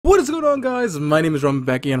What is going on, guys? My name is Ramen,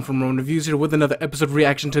 back again from Ramen Reviews here with another episode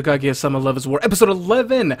reaction to Kaguya-Sama Love is War, episode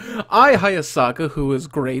 11. Ai Hayasaka, who is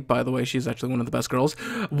great, by the way, she's actually one of the best girls,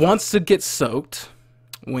 wants to get soaked.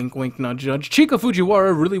 Wink, wink, nudge, nudge. Chika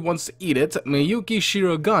Fujiwara really wants to eat it. Miyuki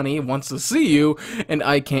Shirogane wants to see you, and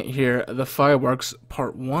I can't hear the fireworks.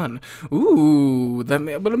 Part 1. Ooh,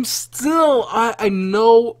 but I'm still. I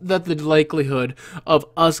know that the likelihood of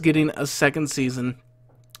us getting a second season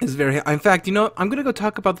is very high. In fact, you know what? I'm gonna go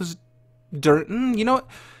talk about this during. You know what?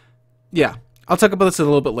 Yeah, I'll talk about this a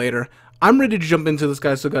little bit later. I'm ready to jump into this,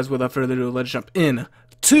 guys. So, guys, without further ado, let's jump in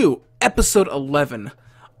to episode 11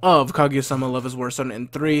 of Kaguya-Sama Love is War, starting in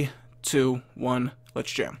 3, 2, 1,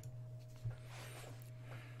 let's jam.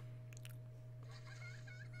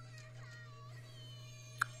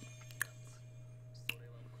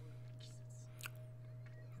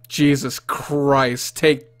 Jesus Christ,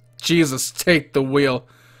 take the wheel.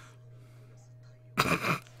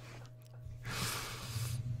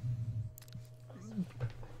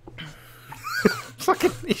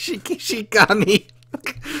 Fucking Ishigami.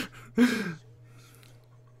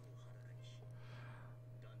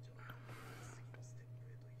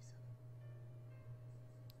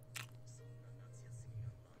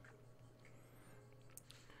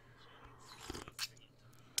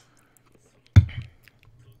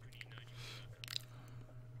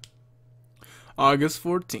 August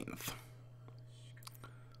 14th.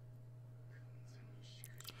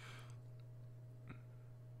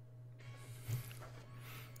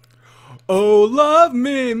 Oh, love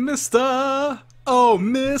me, mister. Oh,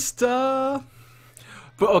 mister.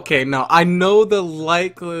 But okay, now I know the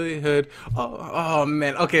likelihood. Oh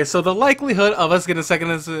man. Okay, so the likelihood of us getting a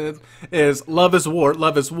second is love is war,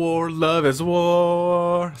 love is war, love is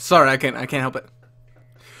war. Sorry, I can't help it.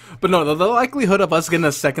 But no, the likelihood of us getting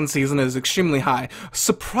a second season is extremely high.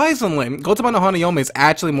 Surprisingly, Gotama no Hanayome is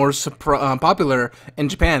actually more popular in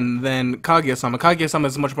Japan than Kaguya-Sama. Kaguya-Sama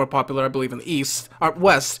is much more popular, I believe, in the East, or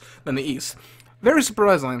West, than the East. Very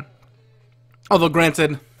surprising. Although,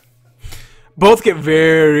 granted, both get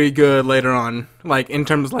very good later on, like, in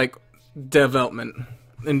terms of, like, development,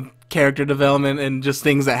 and character development, and just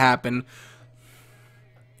things that happen.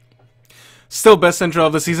 Still, best intro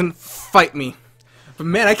of the season, fight me. But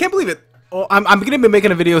man, I can't believe it. Oh, I'm gonna be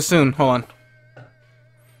making a video soon. Hold on.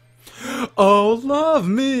 Oh, love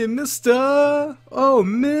me, mister. Oh,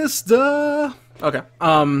 mister. Okay.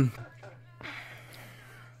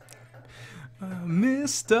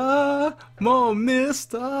 Mister. More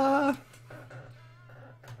mister.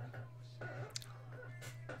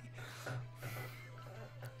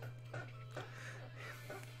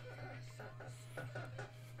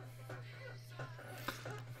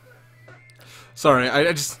 Sorry,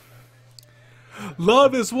 I just...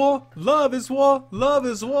 Love is war, love is war, love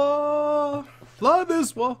is war. Love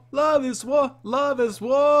is war, love is war, love is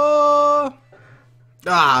war.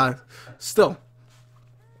 Ah, still.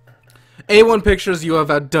 A1 Pictures, you have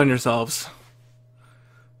outdone yourselves.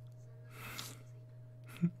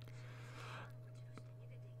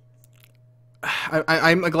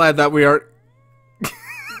 I'm glad that we are...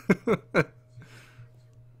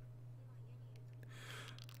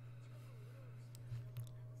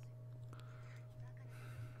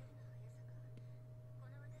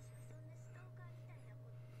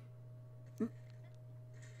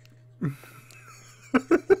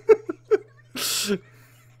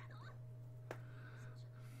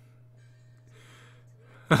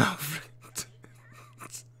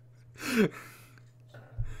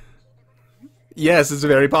 Yes, it's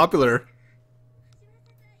very popular.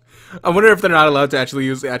 I wonder if they're not allowed to actually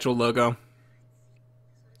use the actual logo.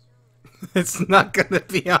 It's not gonna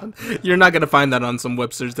be on... You're not gonna find that on some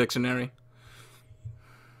Webster's dictionary.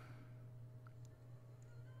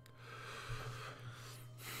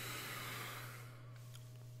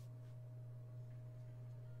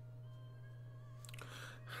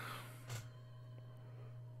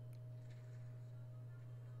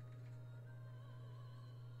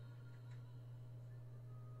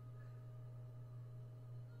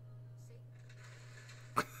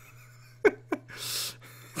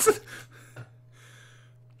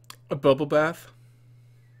 A bubble bath?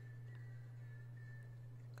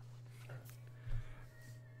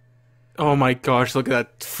 Oh my gosh, look at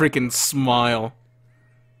that freaking smile.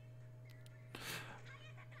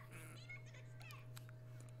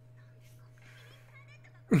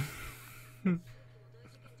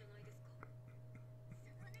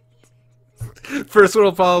 First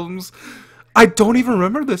world problems. I don't even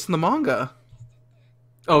remember this in the manga.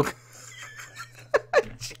 Oh.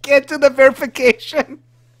 She can't do the verification.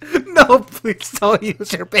 No, please don't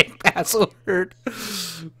use your bank password.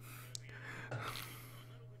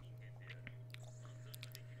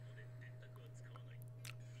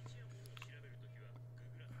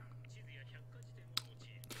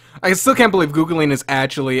 I still can't believe Googling is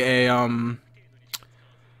actually a,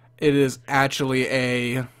 it is actually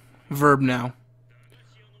a verb now.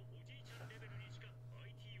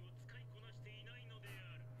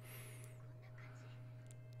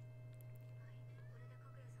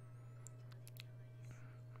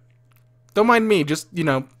 Don't mind me, just, you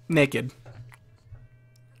know, naked.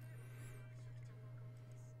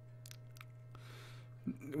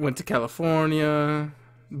 Went to California,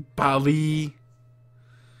 Bali.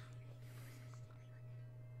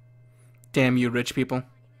 Damn you, rich people.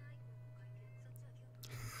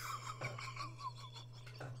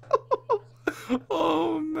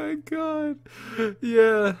 Oh my god.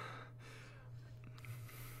 Yeah.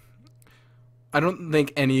 I don't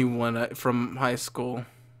think anyone from high school.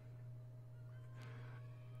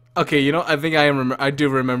 Okay, you know, I think I do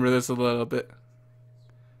remember this a little bit.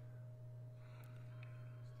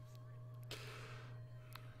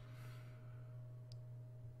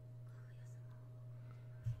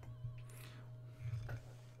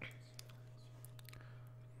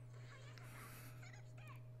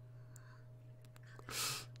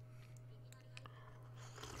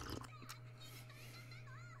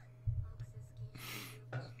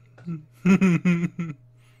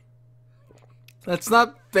 That's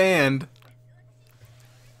not banned.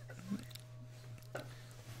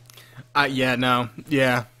 Yeah, no.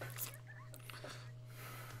 Yeah.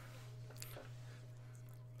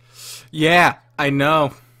 Yeah, I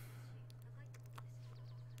know.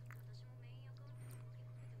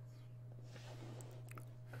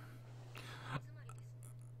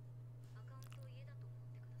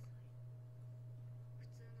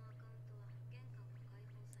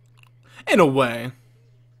 In a way.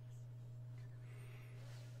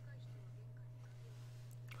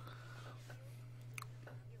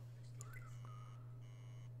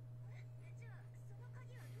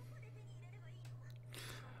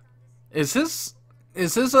 Is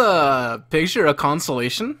this a picture a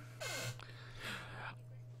consolation?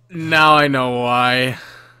 Now I know why.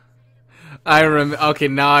 Okay,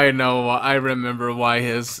 now I know why. I remember why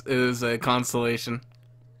his is a consolation.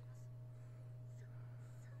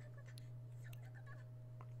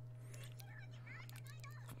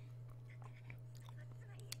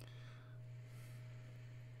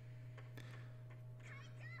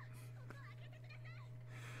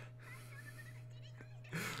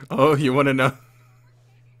 Oh, you want to know?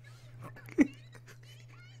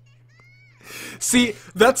 See,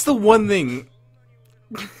 that's the one thing.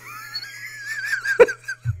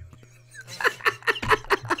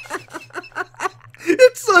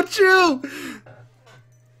 It's so true.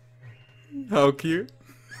 How cute.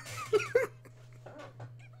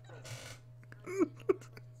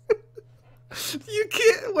 You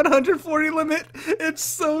can't 140 limit. It's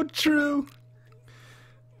so true.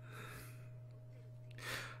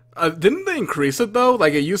 Didn't they increase it though?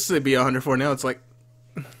 Like it used to be 104. Now it's like.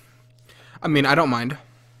 I mean, I don't mind.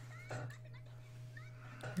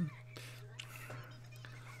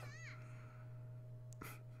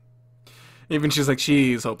 Even she's like,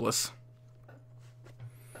 she's hopeless.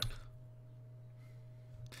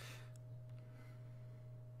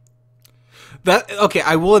 That okay,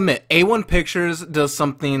 I will admit, A1 Pictures does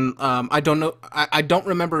something. I don't know. I don't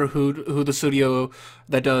remember who the studio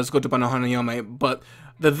that does Gotoba no Hanayome, but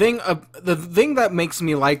the thing that makes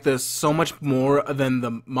me like this so much more than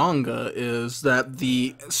the manga is that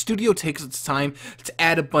the studio takes its time to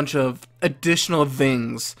add a bunch of additional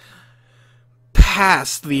things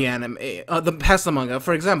past the anime, past the manga.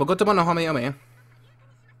 For example, Gotoba no Hanayome.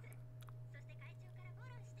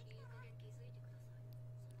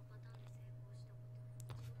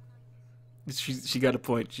 She got a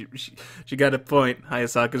point. She got a point.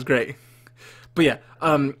 Hayasaka's great. But yeah,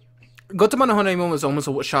 Gotama no Hanayome was almost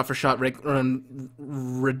a shot-for-shot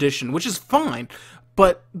rendition, which is fine.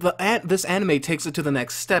 But this anime takes it to the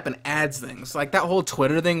next step and adds things like that whole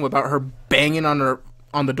Twitter thing about her banging on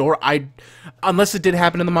the door. Unless it did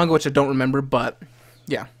happen in the manga, which I don't remember. But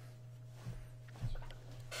yeah,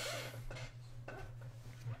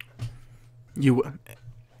 you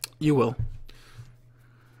will.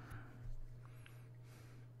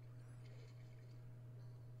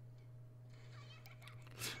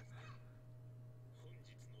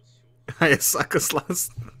 Hayasaka's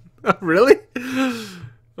last. Really?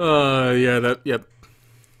 Yeah, yep.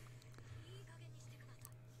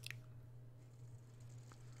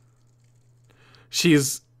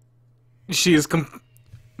 She's, she's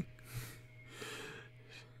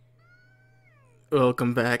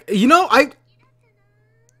welcome back. You know,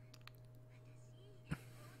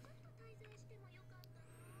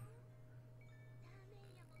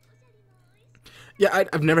 yeah,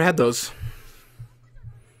 I've never had those.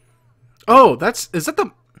 Oh, is that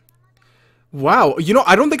the... Wow, you know,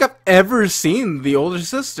 I don't think I've ever seen the older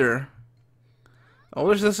sister. The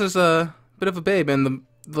older sister's a bit of a babe, and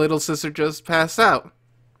the little sister just passed out.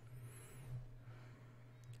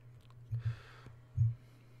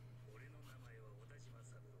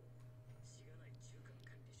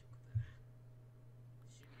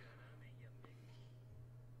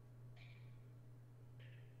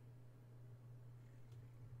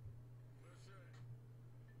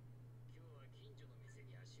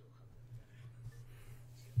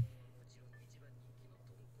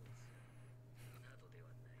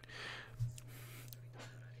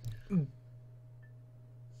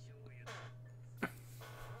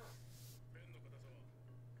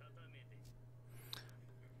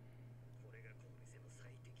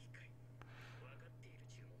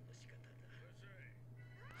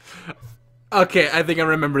 Okay, I think I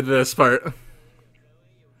remember this part.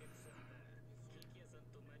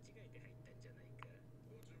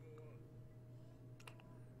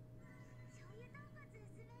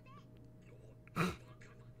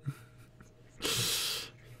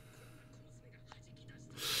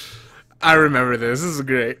 I remember this. This is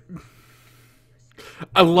great.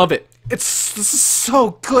 I love it. This is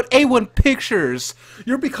so good. A1 Pictures.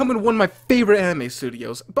 You're becoming one of my favorite anime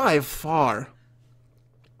studios by far.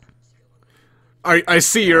 I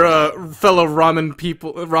see you're a fellow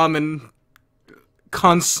ramen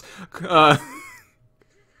cons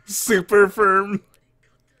super firm.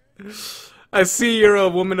 I see you're a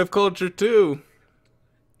woman of culture too.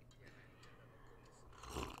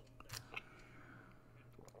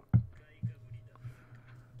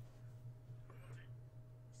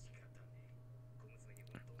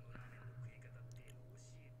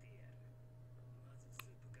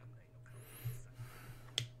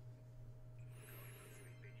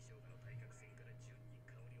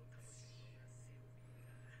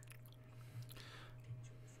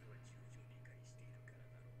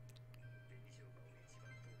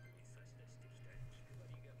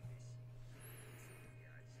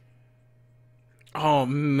 Oh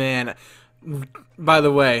man. By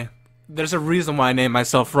the way, there's a reason why I named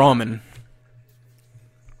myself Ramen.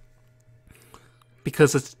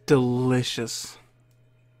 Because it's delicious.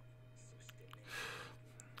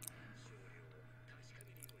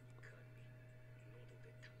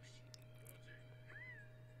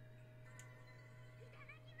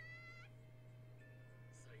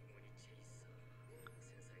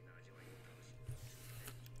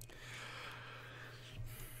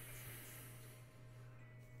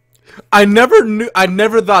 I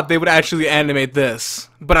never thought they would actually animate this,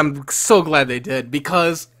 but I'm so glad they did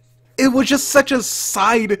because it was just such a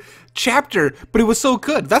side chapter, but it was so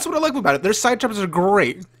good. That's what I like about it. Their side chapters are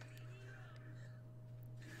great.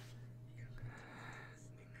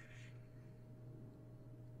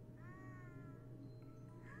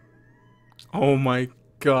 Oh my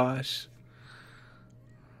gosh.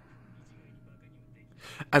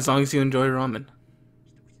 As long as you enjoy ramen.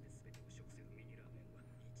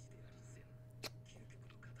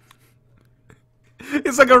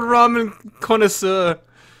 It's like a ramen connoisseur.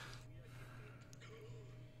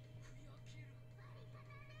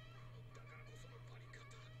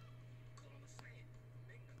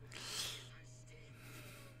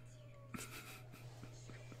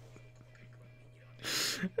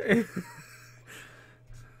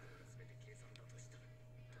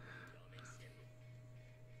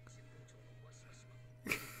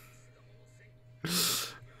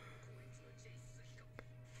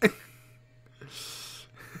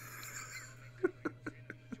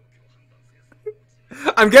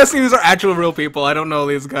 I'm guessing these are actual real people. I don't know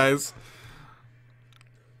these guys.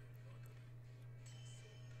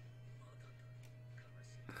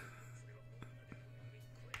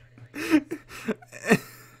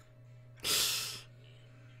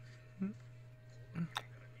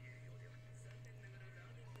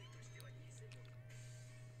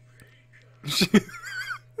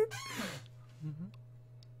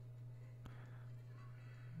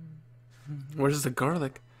 Where's the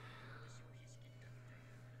garlic?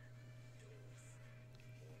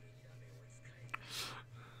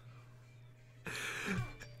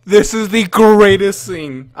 This is the greatest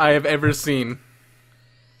thing I have ever seen.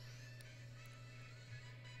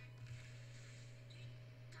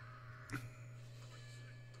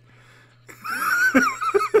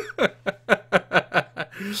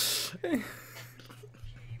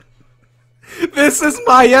 This is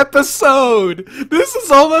my episode! This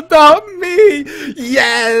is all about me!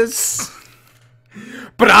 Yes!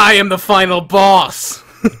 But I am the final boss!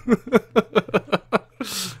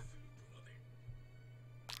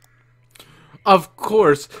 Of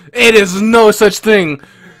course, it is no such thing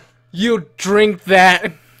You drink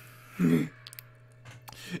that.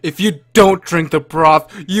 If you don't drink the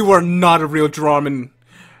broth, you are not a real ramen.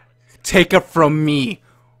 Take it from me,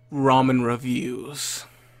 Ramen Reviews.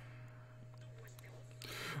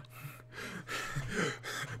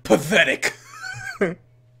 Pathetic.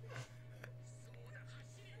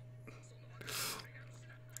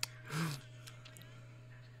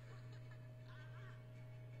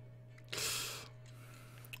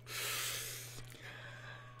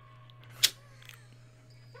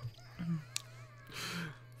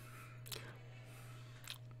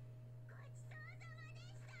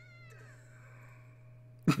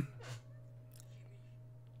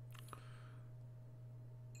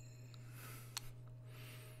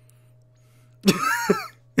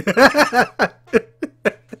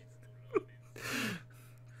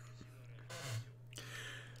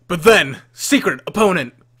 But then, secret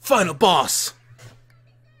opponent, final boss.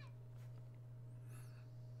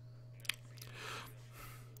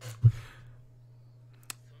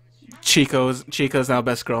 Chico's now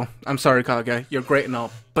best girl. I'm sorry, Kaguya. You're great and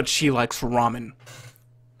all, but she likes ramen.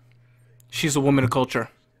 She's a woman of culture.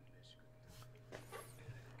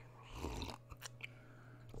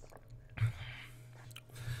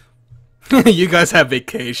 You guys have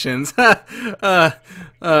vacations.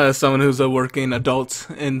 Someone who's a working adult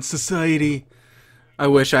in society. I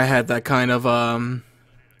wish I had that kind of, I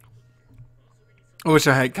wish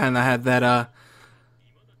I had kind of had that,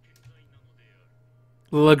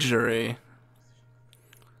 luxury.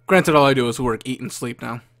 Granted, all I do is work, eat, and sleep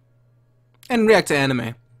now. And react to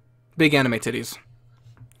anime. Big anime titties.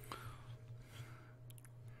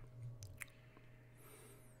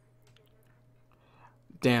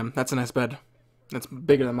 Damn, that's a nice bed. That's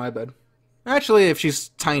bigger than my bed. Actually, if she's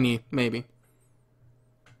tiny, maybe.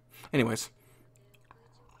 Anyways.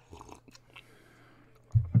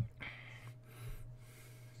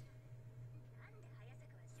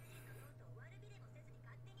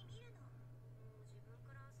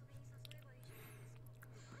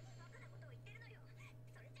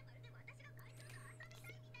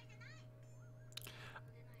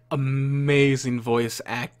 Amazing voice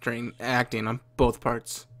acting on both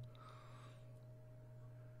parts.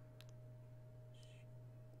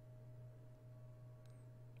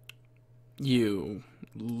 You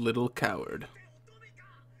little coward.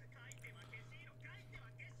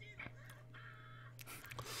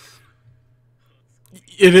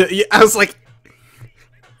 I was like,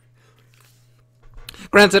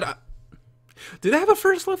 granted, did I have a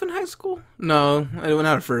first love in high school? No, I didn't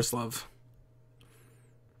have a first love.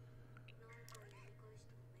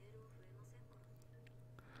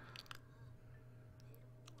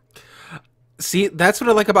 See, that's what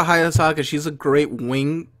I like about Hayasaka. She's a great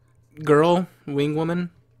wing girl, wing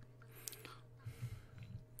woman.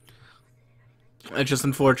 It's just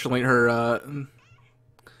unfortunately her,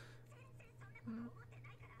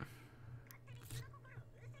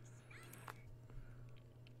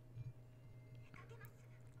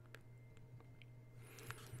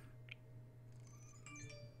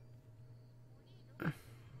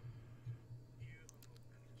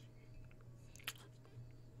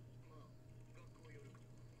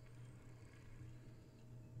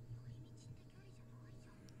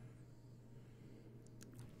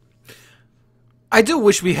 I do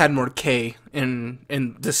wish we had more K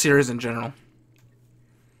in the series in general.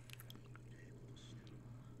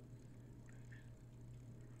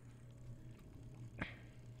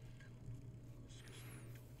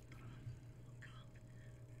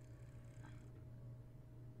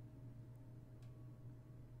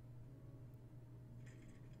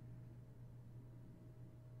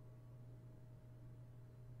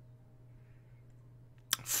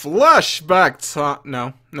 Flashback.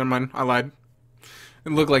 No, never mind. I lied. It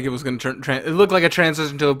looked like it was gonna turn. It looked like a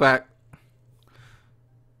transition to a back.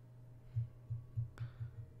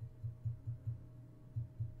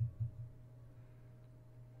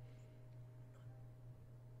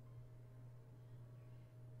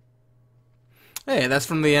 Hey, that's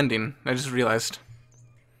from the ending. I just realized.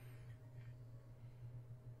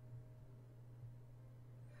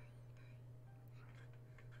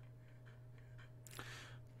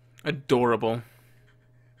 Adorable.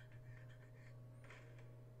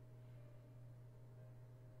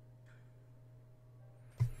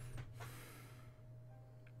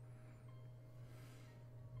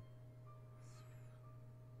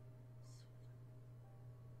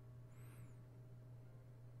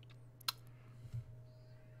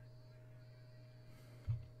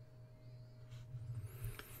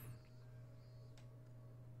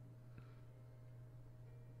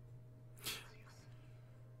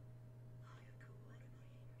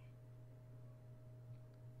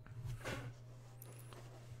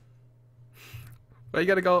 Why you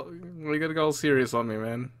gotta go all serious on me,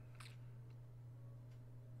 man?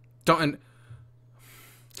 Don't end.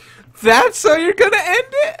 That's how you're gonna end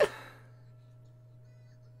it?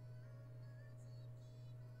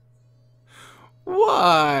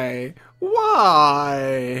 Why?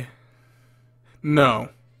 Why? No.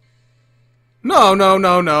 No, no,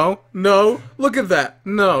 no, no. No. Look at that.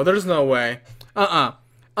 No, there's no way. Uh-uh.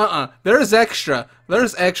 Uh-uh. There's extra.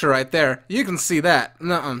 There's extra right there. You can see that.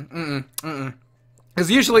 Nuh-uh. Mm-mm. Mm-mm. Because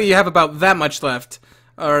usually you have about that much left.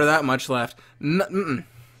 Or that much left. Mm-mm.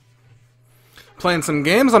 Playing some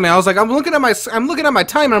games. I mean, I was like, I'm looking at my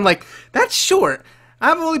time, and I'm like, that's short.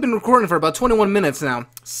 I've only been recording for about 21 minutes now.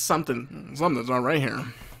 Something's not right here.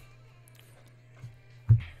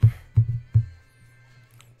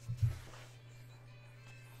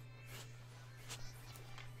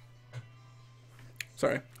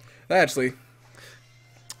 Sorry. Actually,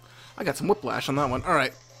 I got some whiplash on that one. All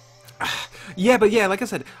right. Yeah, but yeah, like I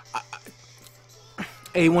said,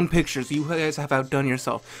 A1 Pictures, you guys have outdone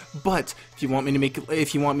yourself. But if you want me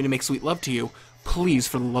to make sweet love to you, please,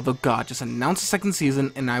 for the love of God, just announce a second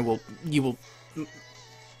season, and you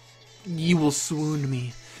will swoon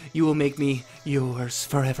me. You will make me yours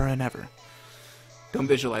forever and ever. Don't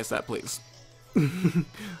visualize that, please.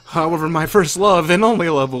 However, my first love and only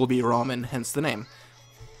love will be ramen, hence the name.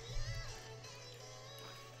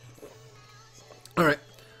 Alright,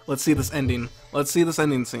 let's see this ending. Let's see this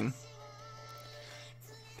ending scene.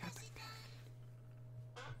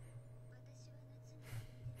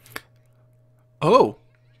 Oh.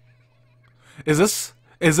 Is this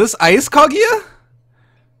Ice Kaguya?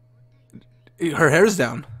 Her hair's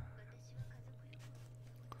down.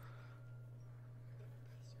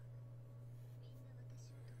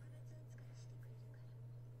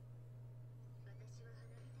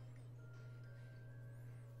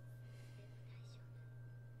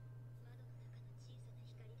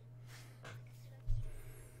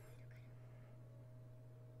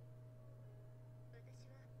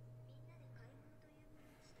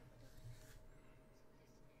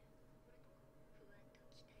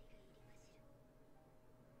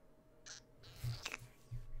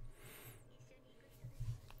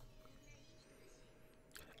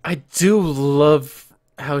 I do love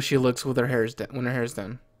how she looks with her hair's down when her hair's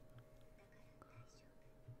done.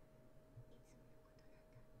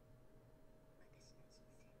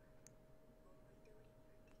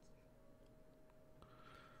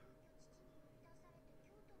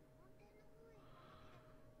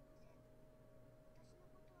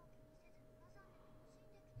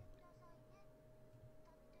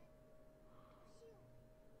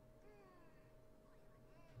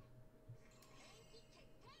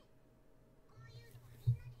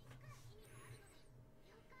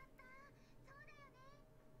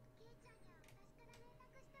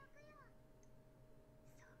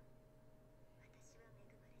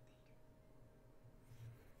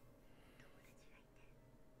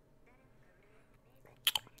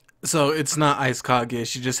 So it's not Ice Kaguya.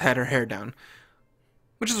 She just had her hair down,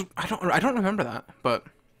 which is I don't remember that, but.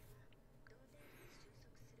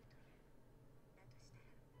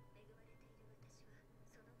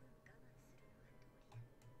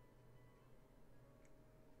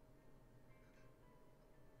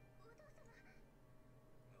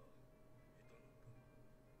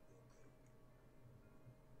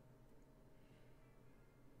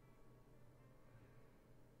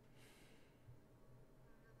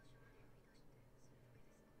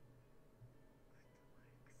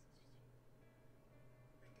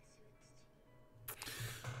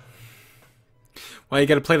 Why you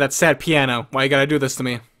gotta play that sad piano? Why you gotta do this to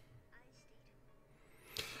me?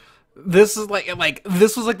 This is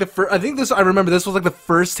this was like the first. I remember this was like the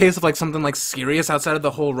first taste of like something like serious outside of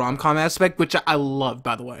the whole rom-com aspect, which I love,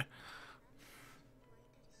 by the way.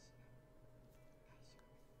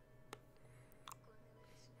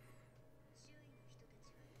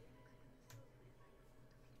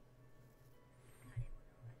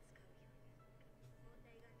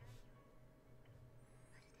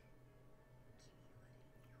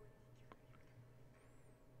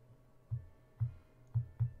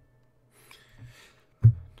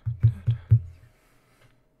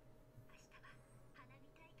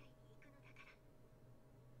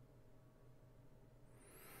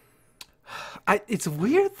 It's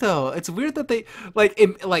weird though. It's weird that they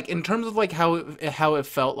in terms of like how it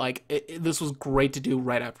felt like this was great to do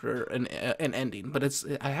right after an ending, but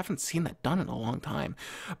I haven't seen that done in a long time.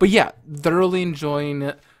 But yeah, thoroughly enjoying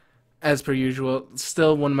it as per usual.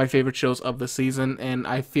 Still one of my favorite shows of the season, and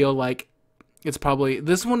I feel like it's probably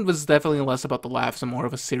this one was definitely less about the laughs and more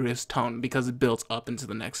of a serious tone because it builds up into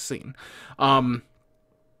the next scene. I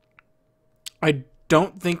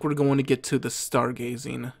don't think we're going to get to the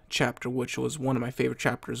stargazing chapter, which was one of my favorite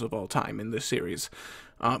chapters of all time in this series.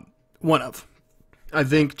 One of. I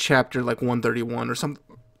think chapter like 131 or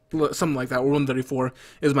something like that, or 134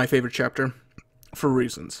 is my favorite chapter for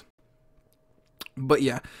reasons. But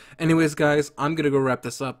yeah, anyways, guys, I'm gonna go wrap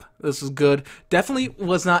this up. This is good. Definitely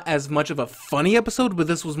was not as much of a funny episode, but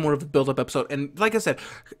this was more of a build-up episode. And like I said,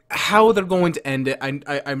 how they're going to end it,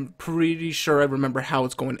 I'm pretty sure I remember how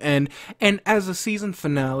it's going to end. And as a season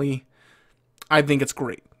finale, I think it's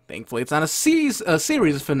great. Thankfully, it's not a series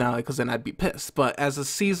finale, because then I'd be pissed. But as a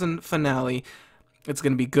season finale, it's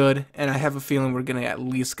going to be good, and I have a feeling we're going to at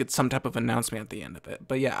least get some type of announcement at the end of it.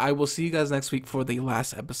 But yeah, I will see you guys next week for the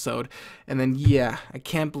last episode. And then, yeah, I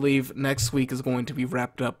can't believe next week is going to be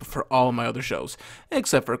wrapped up for all of my other shows.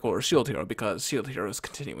 Except for, of course, Shield Hero, because Shield Hero is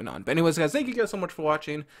continuing on. But anyways, guys, thank you guys so much for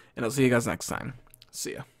watching, and I'll see you guys next time.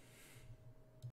 See ya.